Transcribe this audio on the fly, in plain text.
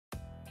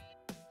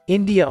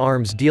India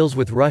arms deals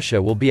with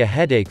Russia will be a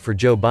headache for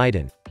Joe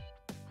Biden.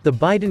 The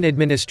Biden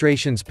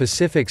administration's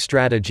Pacific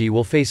strategy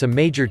will face a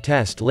major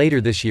test later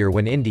this year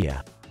when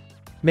India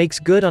makes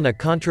good on a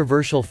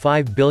controversial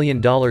 $5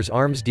 billion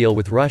arms deal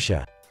with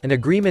Russia, an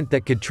agreement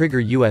that could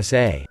trigger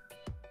USA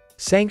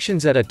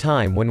sanctions at a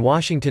time when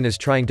Washington is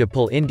trying to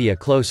pull India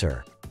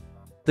closer.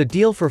 The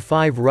deal for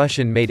 5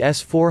 Russian-made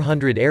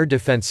S-400 air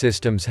defense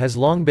systems has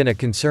long been a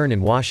concern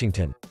in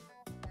Washington.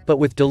 But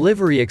with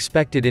delivery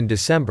expected in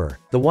December,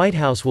 the White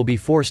House will be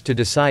forced to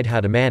decide how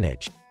to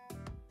manage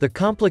the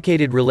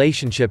complicated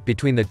relationship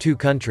between the two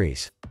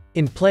countries.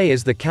 In play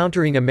is the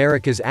Countering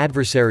America's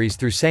Adversaries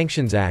Through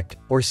Sanctions Act,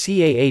 or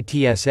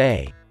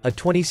CAATSA, a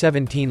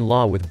 2017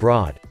 law with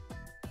broad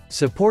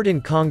support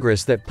in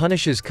Congress that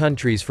punishes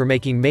countries for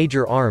making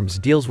major arms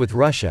deals with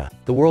Russia,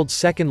 the world's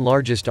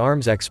second-largest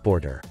arms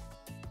exporter.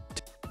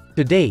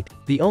 To date,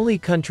 the only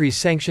countries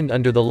sanctioned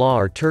under the law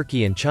are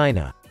Turkey and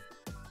China,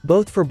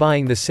 both for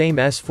buying the same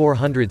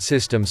S-400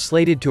 system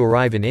slated to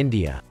arrive in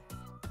India.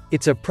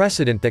 It's a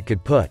precedent that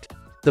could put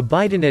the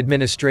Biden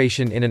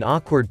administration in an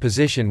awkward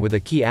position with a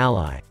key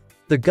ally.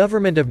 The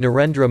government of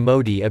Narendra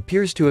Modi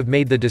appears to have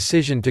made the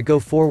decision to go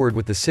forward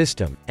with the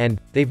system,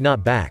 and they've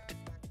not backed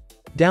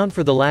down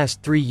for the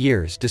last 3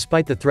 years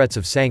despite the threats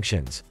of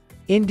sanctions.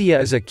 India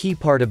is a key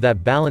part of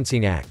that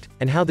balancing act,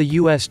 and how the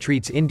US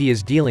treats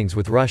India's dealings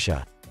with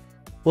Russia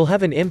will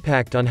have an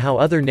impact on how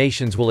other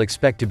nations will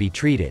expect to be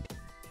treated.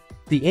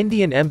 The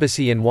Indian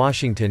embassy in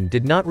Washington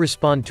did not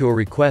respond to a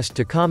request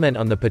to comment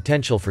on the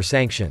potential for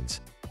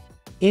sanctions.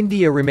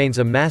 India remains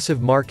a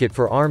massive market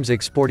for arms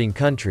exporting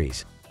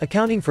countries,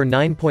 accounting for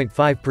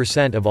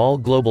 9.5% of all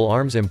global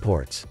arms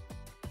imports.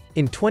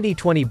 In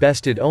 2020,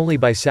 bested only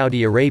by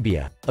Saudi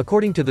Arabia,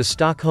 according to the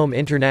Stockholm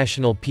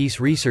International Peace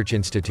Research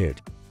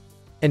Institute.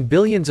 And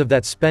billions of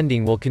that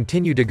spending will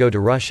continue to go to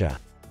Russia.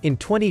 In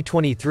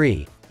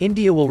 2023,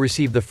 India will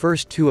receive the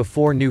first 2 of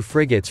 4 new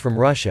frigates from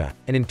Russia,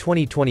 and in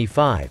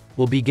 2025,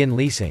 will begin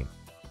leasing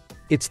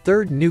its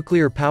 3rd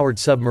nuclear-powered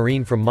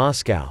submarine from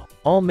Moscow.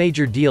 All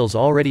major deals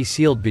already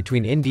sealed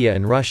between India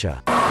and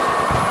Russia.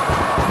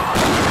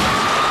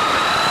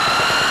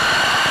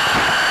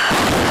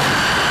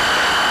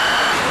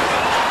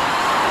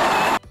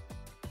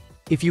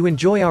 If you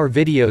enjoy our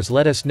videos,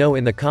 let us know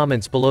in the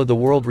comments below. The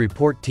World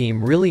Report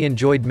team really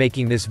enjoyed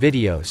making this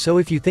video, so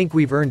if you think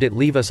we've earned it,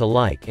 leave us a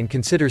like and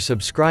consider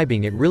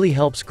subscribing. It really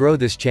helps grow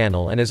this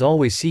channel, and as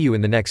always, see you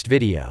in the next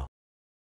video.